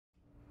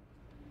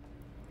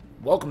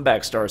Welcome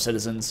back, Star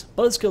Citizens.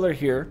 Buzzkiller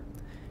here,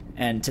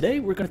 and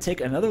today we're going to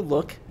take another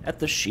look at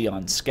the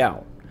Xi'an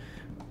Scout.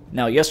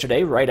 Now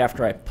yesterday, right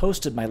after I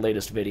posted my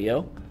latest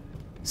video,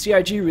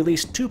 CIG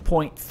released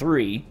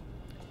 2.3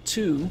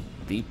 to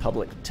the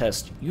Public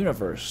Test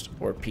Universe,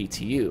 or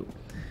PTU.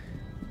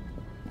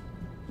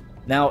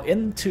 Now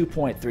in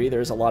 2.3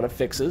 there's a lot of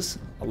fixes,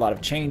 a lot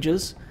of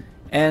changes,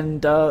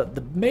 and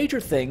the major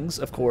things,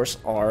 of course,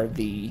 are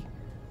the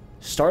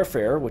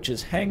Starfarer, which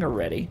is hangar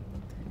ready,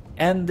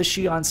 and the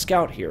Xi'an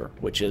Scout here,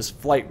 which is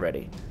flight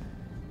ready.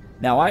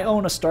 Now I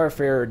own a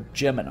Starfarer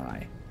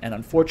Gemini, and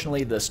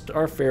unfortunately the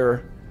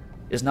Starfarer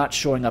is not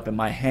showing up in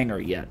my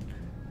hangar yet.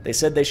 They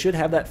said they should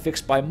have that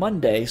fixed by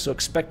Monday, so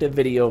expect a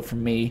video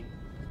from me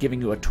giving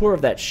you a tour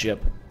of that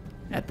ship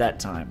at that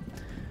time.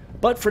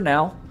 But for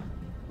now,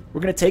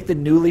 we're going to take the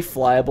newly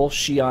flyable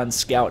Xi'an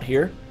Scout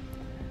here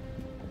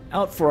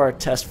out for our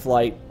test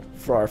flight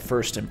for our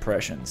first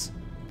impressions.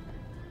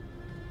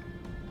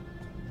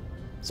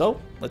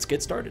 So, let's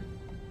get started.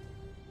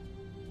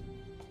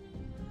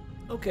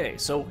 Okay,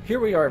 so here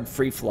we are in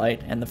free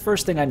flight, and the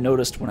first thing I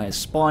noticed when I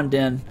spawned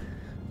in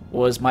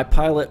was my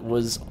pilot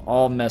was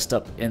all messed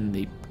up in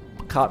the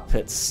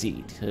cockpit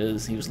seat.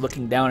 He was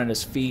looking down at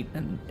his feet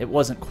and it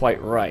wasn't quite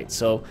right.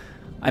 So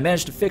I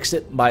managed to fix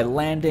it by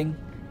landing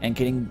and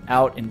getting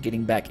out and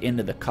getting back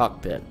into the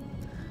cockpit.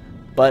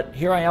 But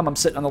here I am, I'm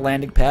sitting on the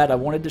landing pad. I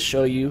wanted to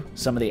show you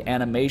some of the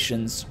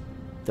animations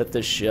that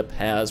this ship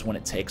has when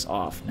it takes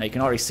off. Now you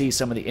can already see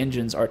some of the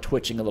engines are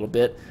twitching a little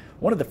bit.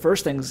 One of the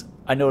first things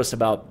I noticed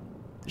about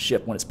the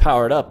ship when it's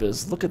powered up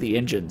is look at the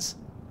engines.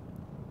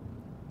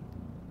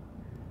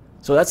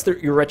 So that's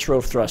your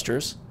retro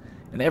thrusters,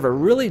 and they have a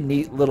really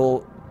neat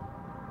little,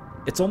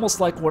 it's almost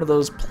like one of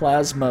those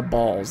plasma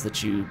balls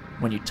that you,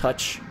 when you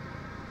touch,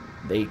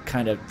 they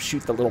kind of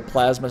shoot the little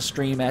plasma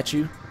stream at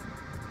you.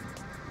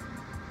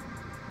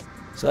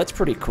 So that's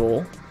pretty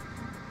cool.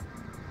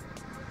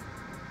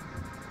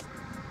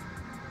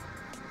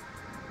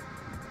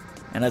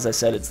 And as I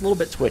said, it's a little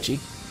bit twitchy,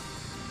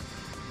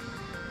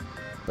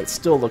 but it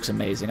still looks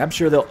amazing. I'm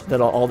sure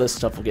that all this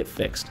stuff will get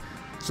fixed.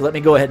 So let me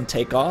go ahead and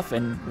take off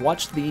and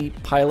watch the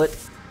pilot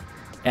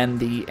and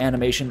the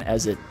animation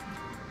as it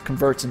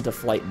converts into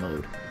flight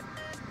mode.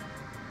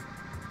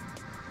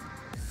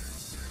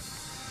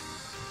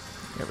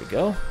 There we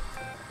go.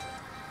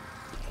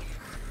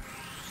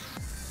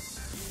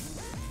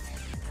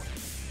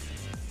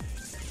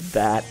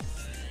 That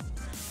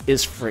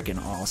is freaking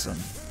awesome.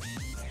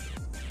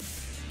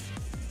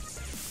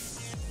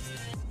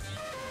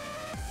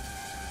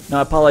 Now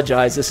I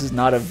apologize, this is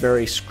not a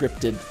very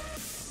scripted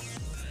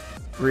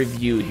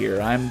review here.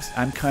 I'm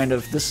kind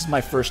of, this is my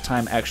first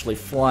time actually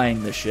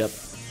flying the ship,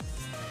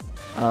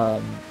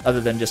 other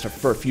than just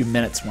for a few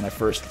minutes when I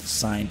first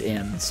signed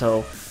in.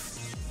 So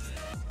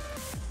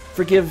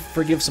forgive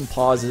some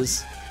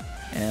pauses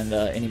and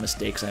any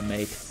mistakes I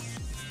make.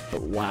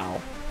 But wow,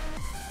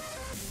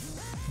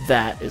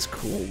 that is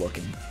cool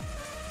looking.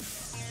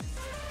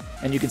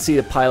 And you can see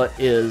the pilot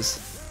has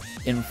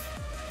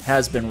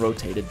been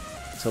rotated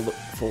to look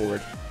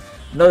forward.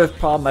 Another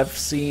problem I'm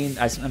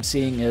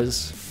seeing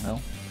is,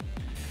 well,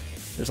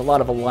 there's a lot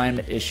of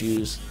alignment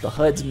issues. The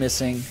HUD's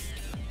missing,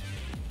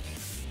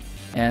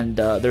 and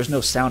there's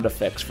no sound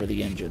effects for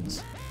the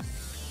engines.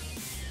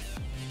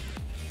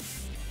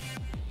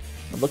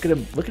 Look at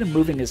him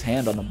moving his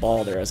hand on the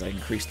ball there as I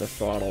increase the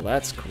throttle.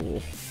 That's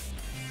cool.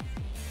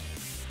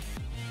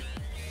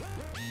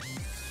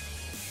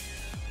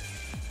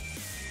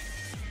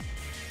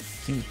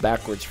 Seems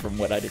backwards from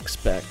what I'd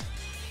expect.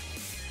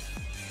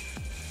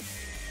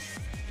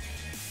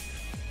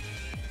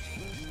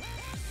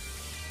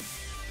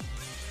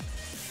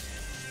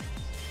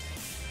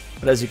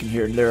 But as you can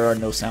hear, there are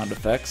no sound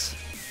effects.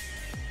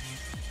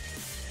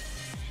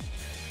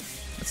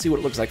 Let's see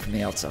what it looks like from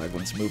the outside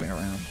when it's moving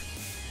around.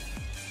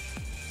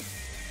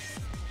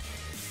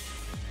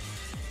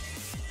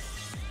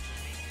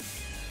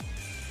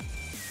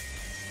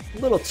 A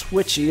little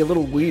twitchy, a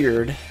little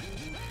weird.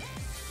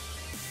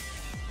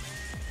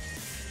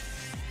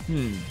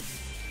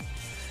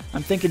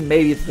 I'm thinking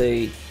maybe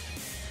they've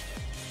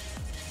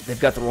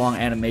got the wrong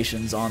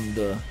animations on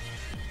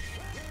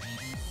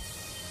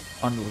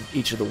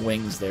each of the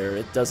wings there.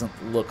 It doesn't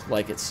look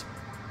like it's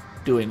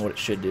doing what it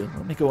should do.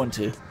 Let me go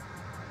into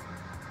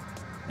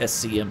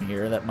SCM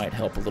here. That might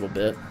help a little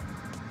bit.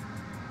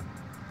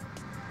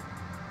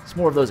 It's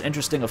more of those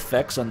interesting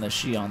effects on the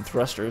Xi'an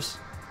thrusters.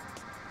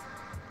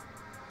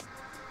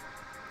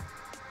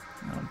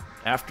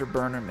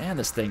 Afterburner. Man,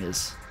 this thing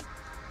is...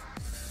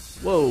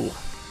 Whoa.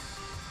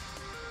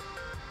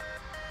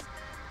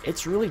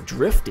 It's really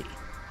drifty,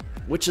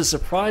 which is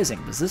surprising,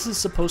 because this is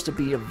supposed to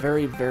be a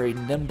very, very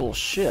nimble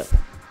ship.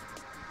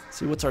 Let's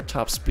see, what's our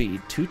top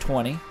speed?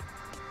 220.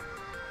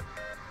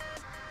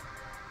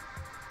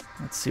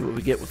 Let's see what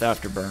we get with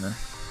Afterburner.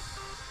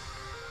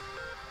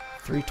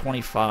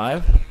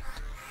 325.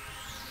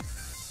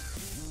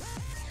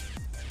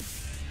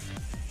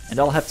 And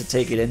I'll have to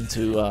take it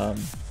into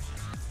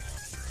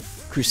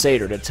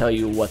Crusader to tell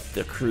you what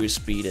the cruise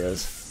speed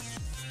is.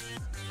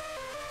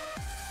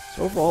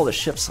 So overall, the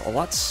ship's a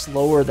lot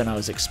slower than I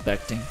was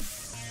expecting,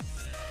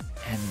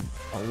 and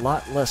a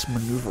lot less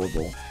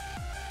maneuverable.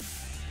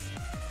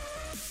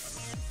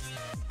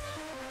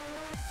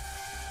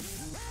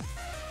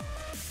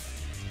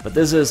 But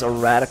this is a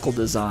radical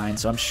design,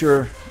 so I'm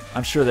sure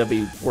they'll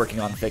be working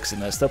on fixing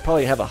this. They'll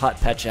probably have a hot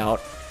patch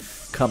out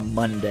come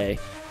Monday,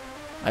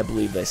 I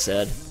believe they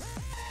said,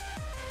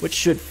 which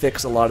should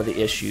fix a lot of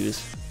the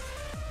issues.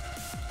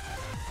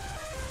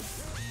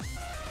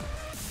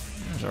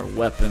 There's our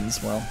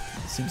weapons. Well,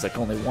 it seems like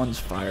only one's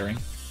firing.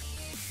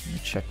 Let me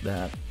check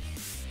that.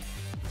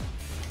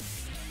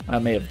 I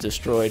may have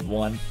destroyed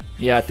one.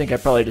 Yeah, I think I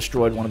probably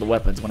destroyed one of the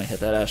weapons when I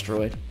hit that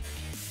asteroid.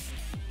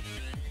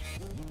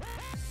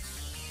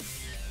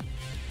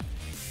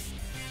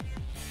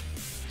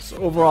 So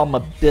overall, I'm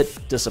a bit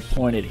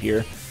disappointed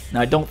here. Now,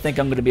 I don't think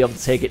I'm going to be able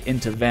to take it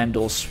into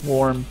Vandal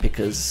Swarm,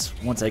 because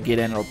once I get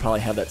in, it'll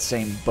probably have that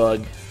same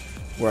bug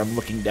where I'm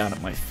looking down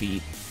at my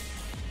feet.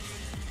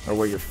 Or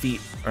where your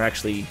feet are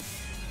actually...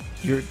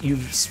 You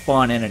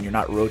spawn in and you're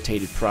not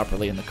rotated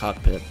properly in the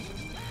cockpit.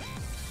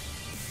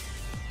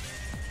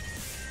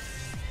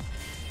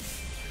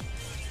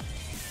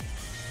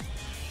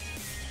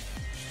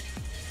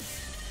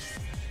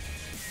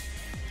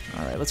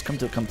 Alright, let's come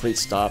to a complete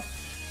stop.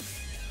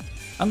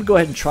 I'm going to go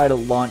ahead and try to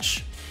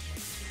launch...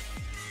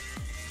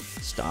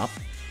 Stop.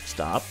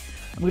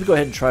 I'm going to go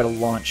ahead and try to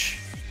launch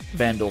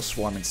Vandal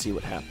Swarm and see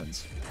what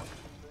happens.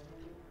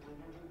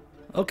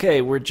 Okay,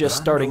 we're just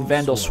starting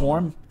Vandal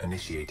Swarm.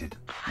 Initiated.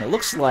 It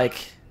looks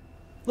like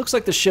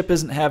the ship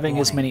isn't having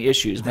as many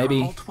issues. There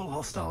Maybe are multiple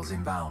hostiles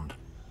inbound.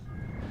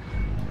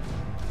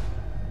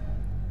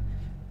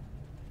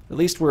 at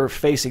least we're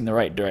facing the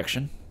right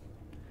direction.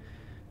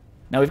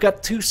 Now we've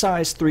got two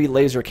size 3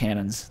 laser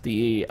cannons.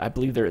 I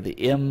believe they're the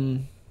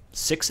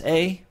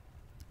M6A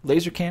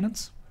laser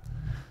cannons.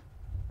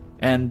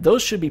 And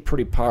those should be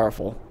pretty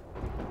powerful.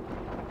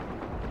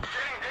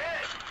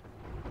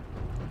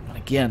 And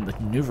again, the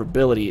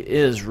maneuverability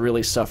is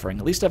really suffering.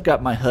 At least I've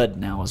got my HUD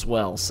now as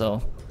well,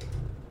 so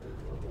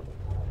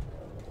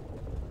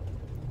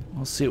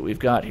we'll see what we've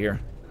got here.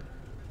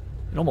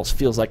 It almost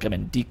feels like I'm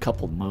in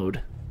decoupled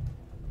mode.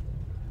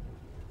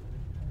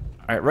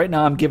 Alright, right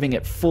now I'm giving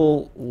it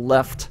full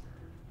left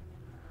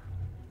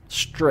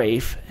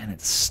strafe, and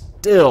it's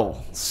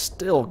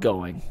still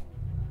going.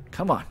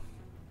 Come on.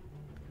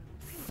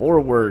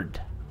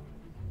 Forward.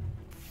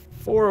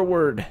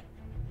 Forward.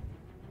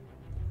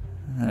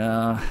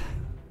 Come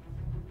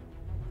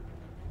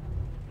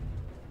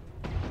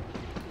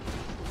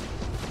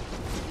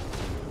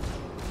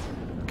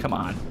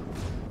on.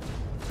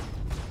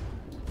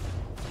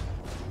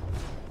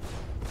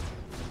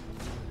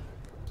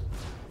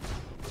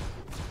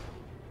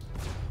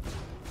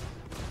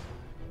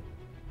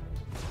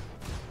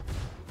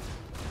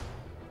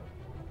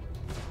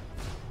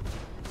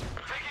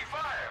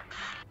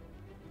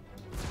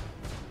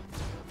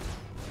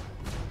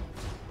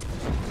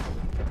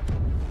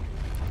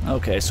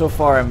 Okay, so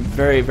far I'm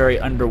very, very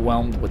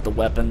underwhelmed with the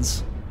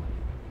weapons.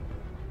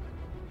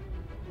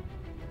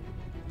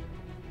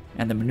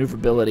 And the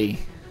maneuverability.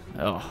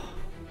 Oh.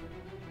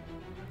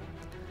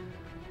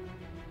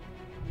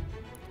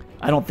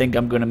 I don't think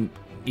I'm going to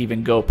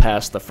even go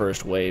past the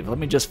first wave. Let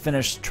me just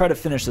try to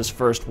finish this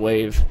first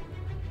wave.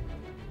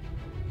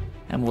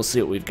 And we'll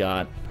see what we've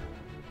got.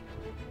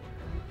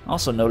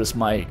 Also notice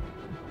my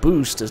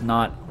boost is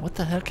not... What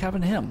the heck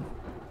happened to him?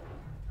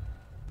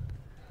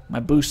 My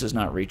boost is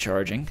not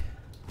recharging.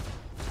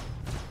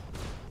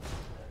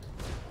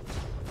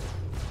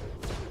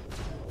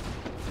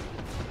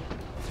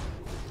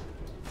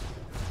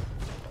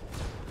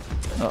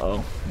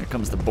 Uh-oh, here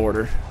comes the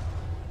border.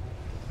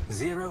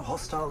 0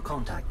 hostile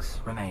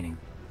contacts remaining.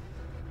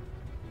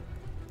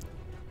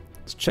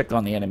 Let's check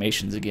on the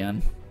animations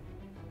again.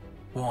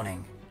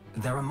 Warning,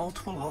 there are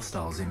multiple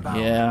hostiles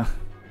inbound. Yeah.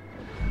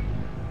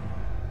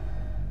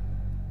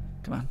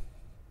 Come on.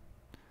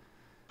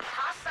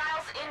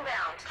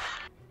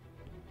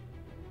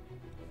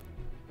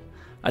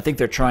 I think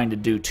they're trying to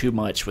do too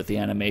much with the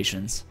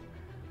animations.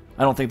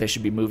 I don't think they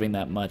should be moving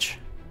that much.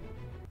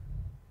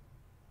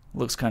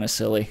 Looks kind of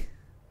silly.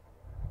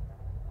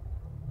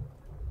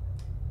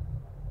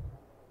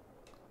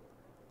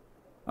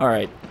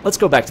 Alright, let's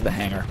go back to the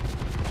hangar.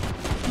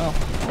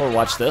 Oh, or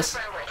watch this.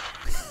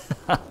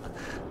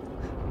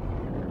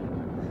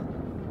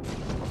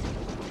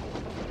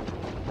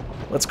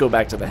 Let's go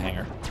back to the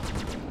hangar.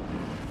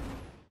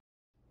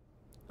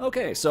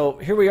 Okay, so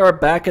here we are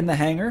back in the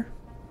hangar.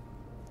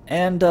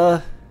 And,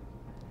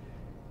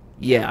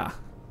 yeah.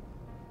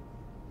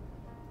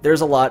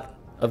 There's a lot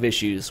of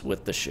issues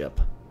with the ship.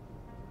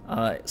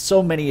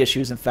 So many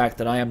issues, in fact,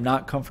 that I am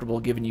not comfortable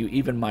giving you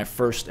even my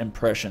first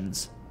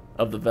impressions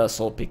of the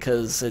vessel,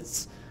 because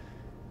it's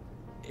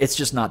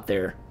just not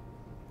there.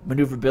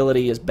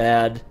 Maneuverability is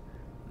bad.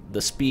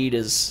 The speed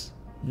is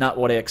not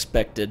what I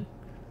expected.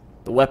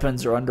 The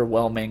weapons are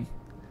underwhelming.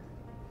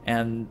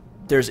 And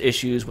there's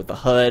issues with the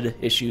HUD,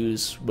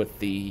 issues with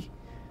the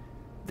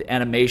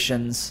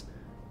animations.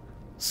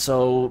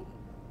 So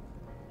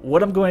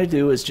what I'm going to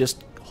do is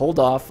just hold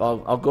off.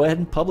 I'll go ahead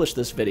and publish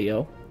this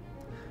video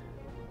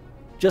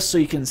just so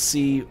you can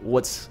see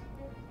what's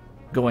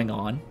going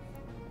on.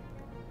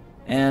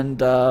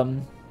 And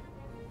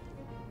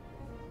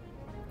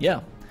yeah,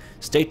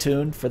 stay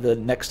tuned for the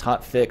next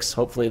hot fix.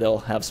 Hopefully they'll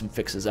have some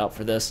fixes out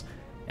for this,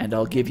 and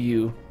I'll give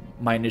you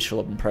my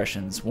initial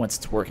impressions once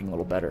it's working a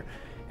little better.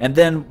 And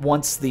then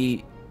once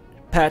the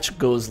patch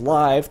goes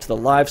live to the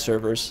live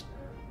servers,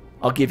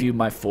 I'll give you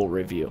my full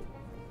review.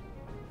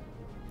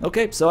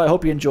 Okay, so I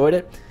hope you enjoyed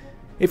it.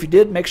 If you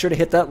did, make sure to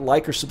hit that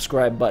like or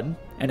subscribe button.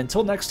 And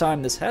until next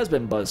time, this has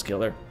been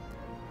Buzzkiller,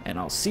 and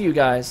I'll see you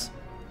guys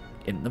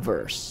in the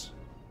verse.